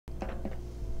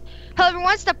Hello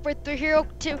everyone, step right through Hero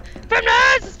 2. From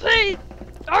now, please!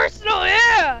 Arsenal,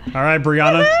 yeah! Alright,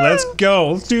 Brianna, let's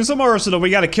go. Let's do some Arsenal. We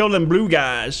gotta kill them blue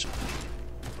guys.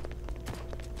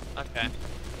 Okay.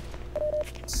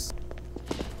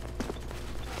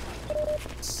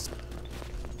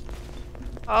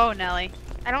 Oh, Nelly.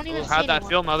 I don't even see How'd that anyone.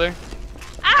 feel, Mother?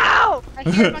 Ow! I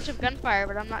hear a bunch of gunfire,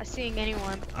 but I'm not seeing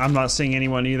anyone. I'm not seeing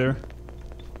anyone either.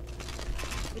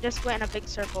 We just went in a big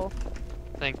circle.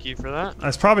 Thank you for that.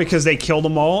 That's probably because they killed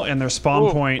them all and their spawn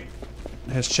Ooh. point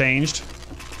has changed.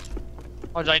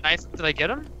 Oh, did I get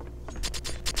him?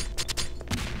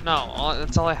 No,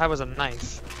 that's all I had was a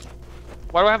knife.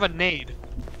 Why do I have a nade?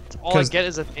 All I get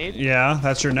is a nade? Yeah,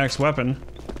 that's your next weapon.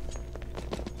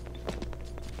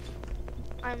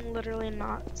 I'm literally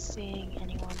not seeing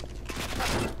anyone.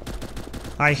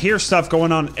 I hear stuff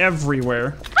going on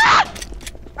everywhere. Ah!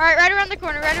 Alright, right around the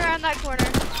corner, right around that corner.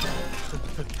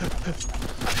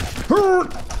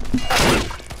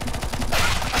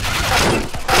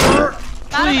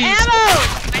 Please. Ammo!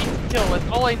 Knife kill, that's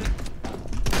all I...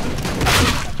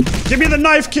 Give me the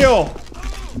knife kill!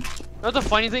 You know what the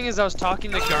funny thing is, I was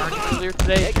talking to Garn earlier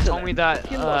today. He told me that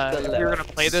if we were gonna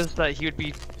play this, that he would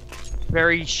be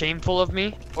very shameful of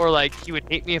me, or like he would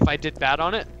hate me if I did bad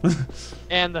on it.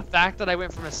 And the fact that I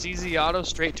went from a CZ auto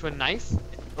straight to a knife,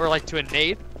 or like to a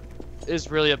nade,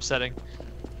 is really upsetting.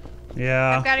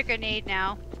 Yeah. I've got a grenade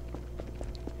now.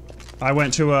 I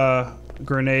went to a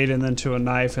grenade and then to a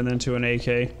knife and then to an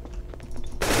AK.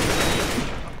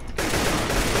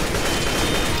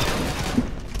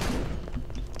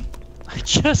 I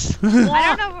just want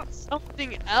I don't know.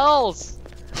 something else.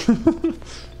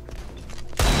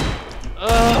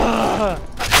 Ugh.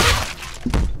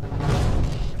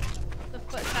 The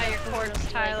foot's out of your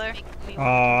corpse, Tyler.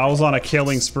 I was on a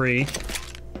killing spree.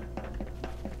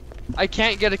 I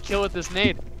can't get a kill with this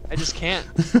nade. I just can't.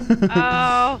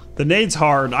 Oh. The nade's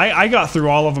hard. I got through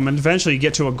all of them and eventually you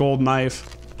get to a gold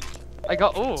knife. I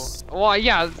got well,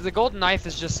 yeah. The golden knife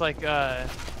is just like actual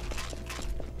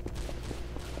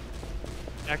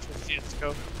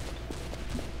CS:GO.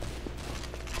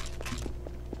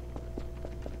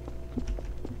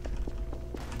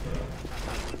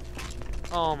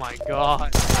 Oh my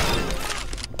god.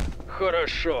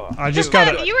 I just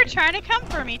got a. You were trying to come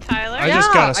for me, Tyler. I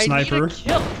just got a sniper. I need a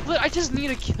kill. I just need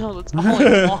a kill. That's all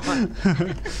I want.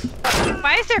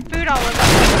 Why is there food all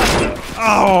over?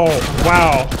 Oh,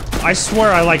 wow. I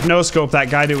swear I like no-scope that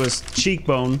guy to his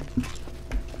cheekbone.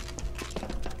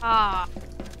 Ah.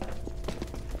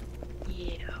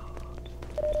 Yeah.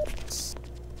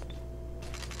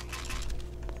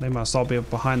 They must all be up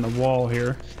behind the wall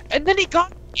here. And then he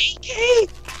got AK.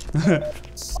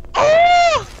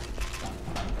 Oh!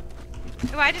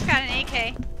 Oh, I just got an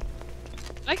AK.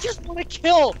 I just want to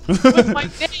kill with my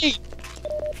nade.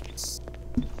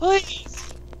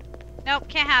 Please. Nope,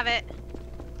 can't have it.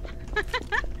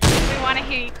 We want to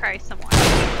hear you cry some more.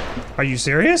 Are you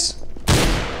serious?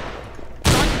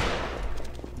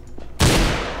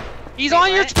 He's Wait,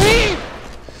 on your what? team.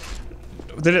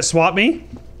 Did it swap me?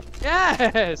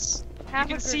 Yes. Have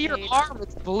You a can see your grenade. arm.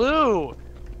 It's blue.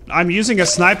 I'm using a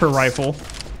sniper rifle.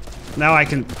 Now I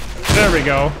can. There we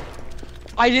go.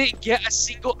 I didn't get a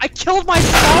single. I killed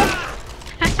myself.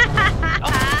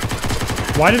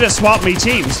 Why did it swap me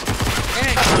teams? And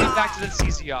it came back to the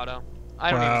CZ auto.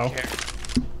 I don't Wow. even care.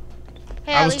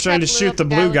 Hey, I at was least trying to blew shoot up the a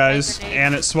guy blue with my guys, grenade.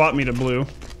 and it swapped me to blue.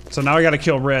 So now I gotta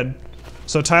kill red.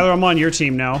 So Tyler, I'm on your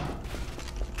team now.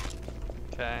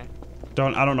 Okay.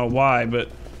 I don't know why, but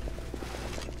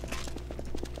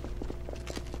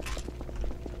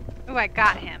Oh, I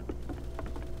got him.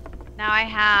 Now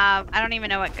I don't even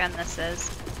know what gun this is.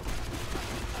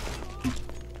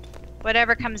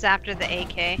 Whatever comes after the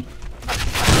AK. It's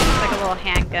like a little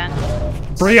handgun.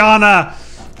 Brianna,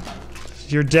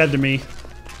 you're dead to me.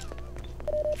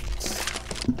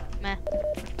 Meh.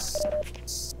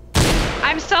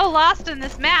 I'm so lost in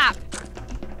this map.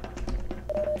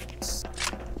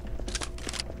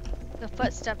 The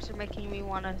footsteps are making me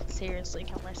want to seriously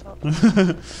kill myself.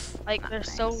 Like, they're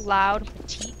so loud,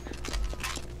 petite.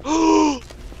 Oh,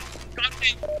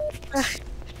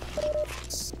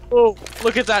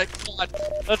 look at that quad.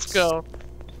 Let's go.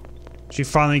 Did you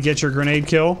finally get your grenade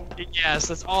kill? Yes,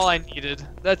 that's all I needed.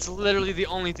 That's literally the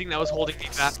only thing that was holding me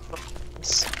back.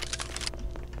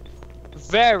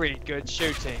 Very good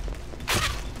shooting.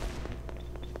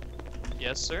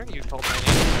 Yes, sir. You called my name.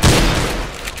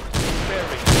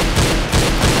 Very good.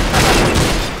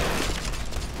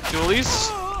 Dualies?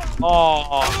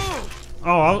 Oh.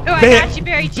 Oh, Oh, I got you,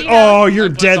 Barry Gino. oh, you're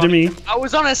dead to me. I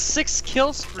was on a 6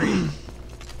 kill spree.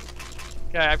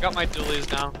 Okay, I've got my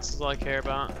dualies now. This is all I care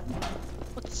about.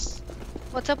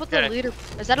 What's up with the Okay. leader?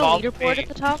 Is that a Follow leaderboard me. at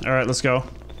the top? All right, let's go.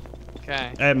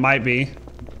 Okay. It might be.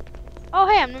 Oh,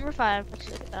 hey, I'm number 5. Let's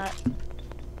look at that.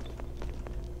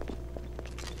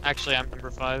 Actually, I'm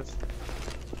number 5.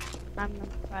 I'm number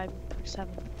 5, number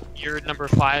 7. You're number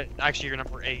 5. Actually, you're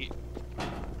number 8.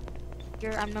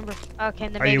 I'm number. Okay,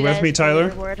 then Are you maybe with that me, is the Tyler?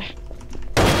 leaderboard.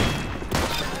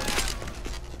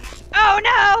 Oh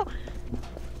no!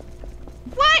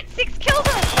 What? 6 kills on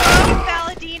the phone,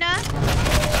 Valadina?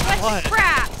 What the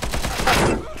crap?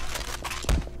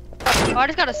 Oh, I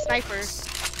just got a sniper.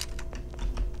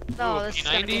 Oh, Ooh, this is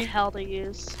gonna be P90? hell to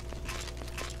use.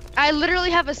 I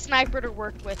literally have a sniper to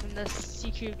work with in this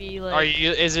CQB. Like, Are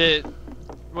you? Is it?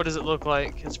 What does it look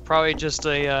like? It's probably just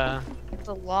a. it's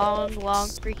a long, long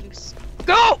freaking.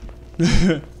 Go!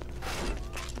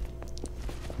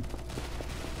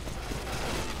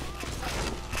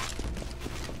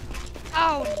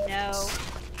 Oh no.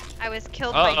 I was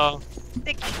killed Uh-oh. by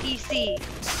sticky PC.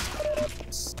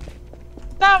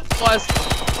 That was.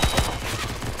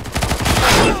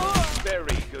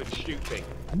 Very good shooting.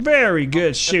 Very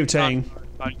good shooting.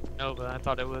 No, but I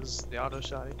thought it was the auto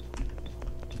shotty.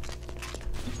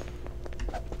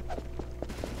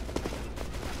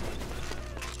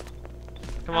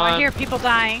 Come Oh, I on. hear people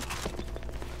dying.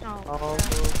 Oh,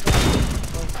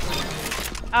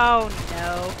 Oh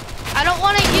no. I don't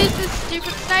want to use this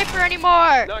stupid sniper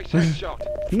anymore. Nice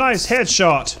headshot. Nice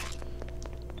headshot.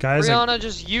 Guys, Brianna,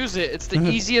 just use it. It's the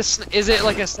easiest. Is it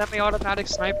like a semi-automatic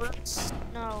sniper?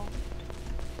 No.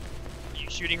 Are you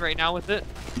shooting right now with it?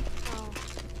 No.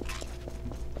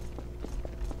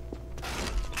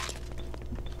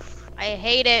 I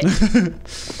hate it.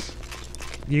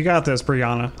 you got this,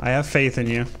 Brianna. I have faith in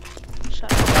you.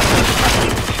 Shut up.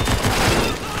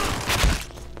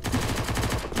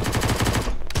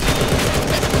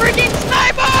 Freaking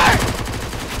sniper!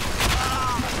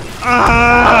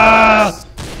 Ah!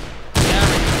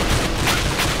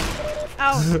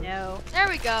 Oh no. There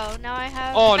we go. Now I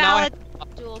have Oh, now I.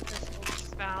 dual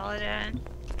pistols. Paladin.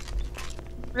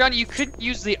 Brianna, you couldn't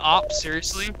use the op,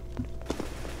 seriously?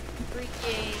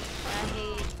 Freaking, I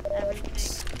hate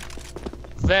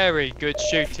everything. Very good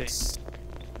shooting.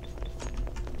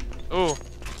 Ooh.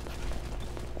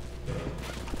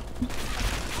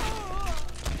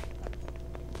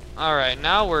 Alright,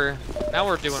 now we're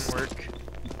doing work.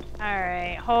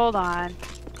 Alright, hold on.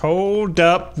 Hold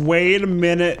up. Wait a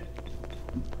minute.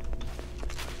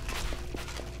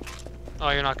 Oh,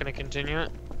 you're not gonna continue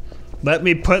it? Let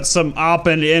me put some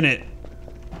oppin' in it.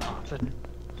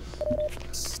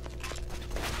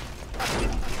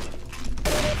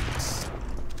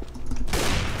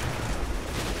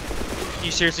 You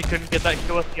seriously couldn't get that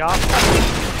kill with the op?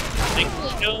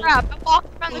 Holy crap, I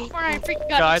walked around the corner and freaking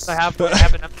got Guys, I have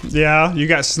an Yeah, you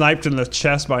got sniped in the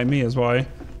chest by me is why.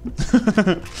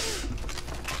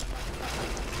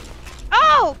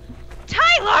 Oh!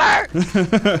 Tyler!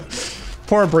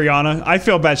 Poor Brianna. I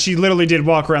feel bad. She literally did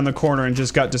walk around the corner and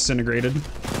just got disintegrated.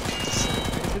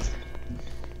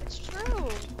 It's true.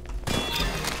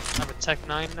 I have a Tech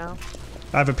 9 now.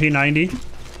 I have a P90.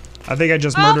 I think I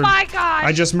just Oh murdered. my gosh!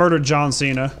 I just murdered John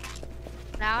Cena.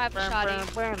 Now I have a shotty.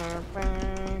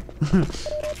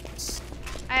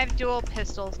 I have dual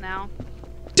pistols now.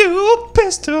 Dual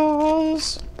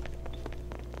pistols.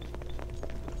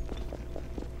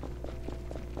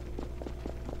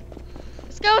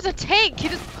 This guy was a tank. He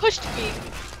just pushed me.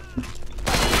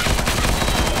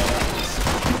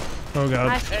 Oh god.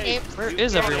 I escaped. Where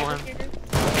is everyone?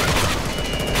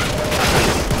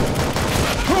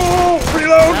 Oh,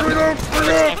 reload, reload,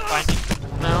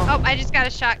 reload. No. Oh, I just got a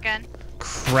shotgun.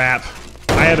 Crap.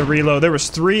 I had to reload. There was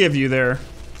 3 of you there.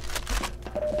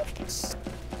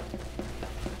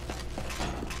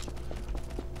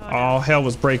 Oh, hell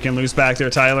was breaking loose back there,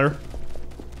 Tyler.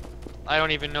 I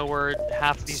don't even know where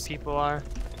half of these people are.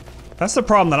 That's the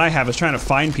problem that I have is trying to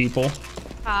find people.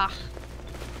 Ah.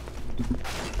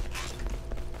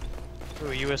 Ooh,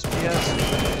 USPS.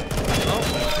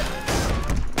 Oh.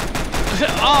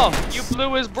 Oh, you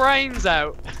blew his brains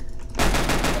out.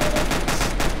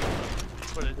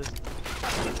 That's what it is.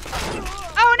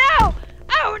 Oh no!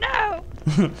 Oh no!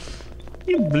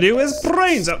 He blew his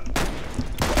brains up.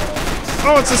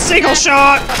 Oh, it's a single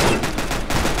shot!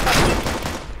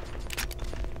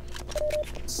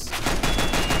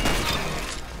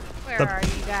 Where are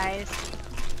you guys?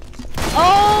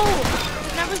 Oh!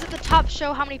 The numbers at the top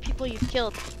show how many people you've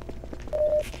killed.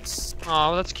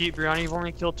 Oh, that's cute, Brianna. You've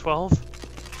only killed 12.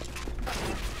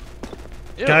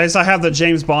 Ew. Guys, I have the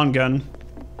James Bond gun.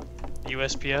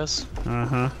 USPS.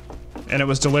 Uh-huh. And it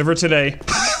was delivered today.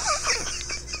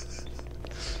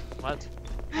 What?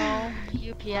 Oh,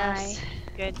 UPS. My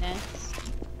goodness.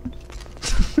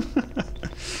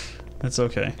 It's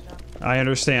okay. I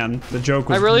understand. The joke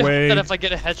was I really way... hope that if I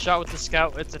get a headshot with the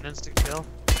scout, it's an instant kill.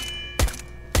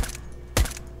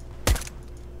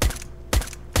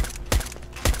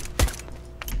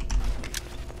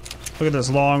 Look at this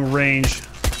long range.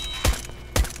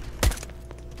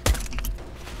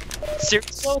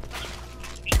 Seriously?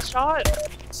 Shot?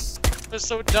 That's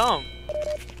so dumb.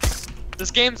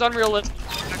 This game's unrealistic.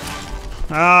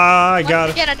 Ah, I got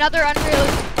Once it. again, another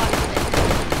unrealistic body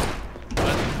stick.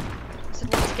 I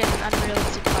said once again, an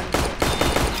unrealistic body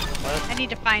stick. I need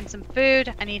to find some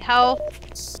food. I need health.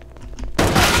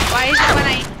 Why is it when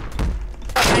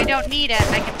I don't need it,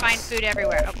 I can find food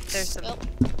everywhere? Oh, there's some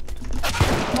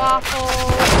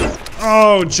waffles.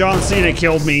 Oh, John Cena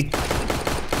killed me.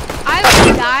 I've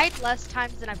only died less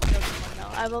times than I've killed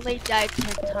someone though. I've only died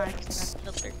 10 times and I've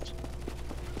killed 13.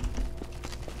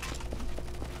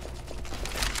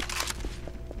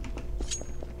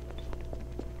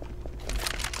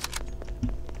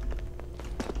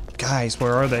 Guys,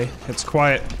 where are they? It's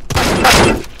quiet.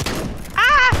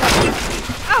 Ah!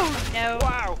 Oh no.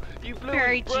 Wow, you blew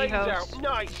Very his brains G-host. out.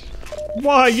 Nice.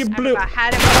 Why you blew? I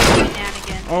had him with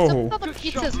shenanigans. Oh, All the Good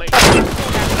pizzas. shot, mate.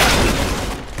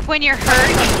 When you're hurt,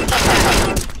 you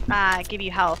can give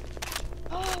you health.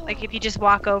 Like if you just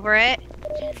walk over it.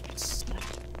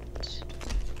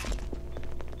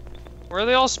 Where are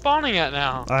they all spawning at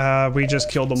now? we just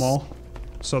killed them all,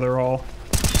 so they're all.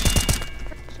 I'm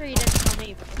sure you didn't tell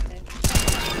me, but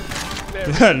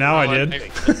okay. Now I Oh,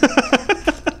 did.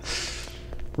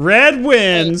 Red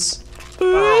wins.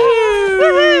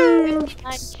 Woo! 9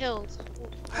 kills.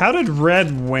 How did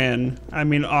Red win? I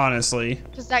mean, honestly.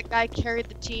 Because that guy carried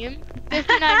the team.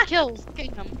 59 kills.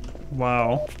 Kingdom.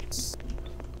 Wow.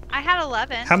 I had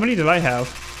 11. How many did I have?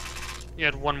 You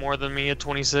had one more than me at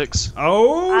 26.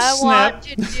 Oh, I snap. want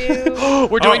to do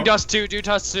We're doing Oh. Dust 2. Do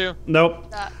Dust 2. Nope.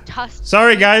 the tusk.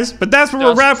 Sorry, guys, but that's where we're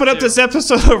Dust wrapping up two. this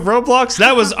episode of Roblox.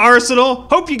 That was Arsenal.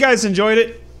 Hope you guys enjoyed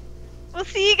it. We'll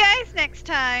see you guys next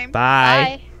time.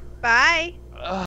 Bye. Bye.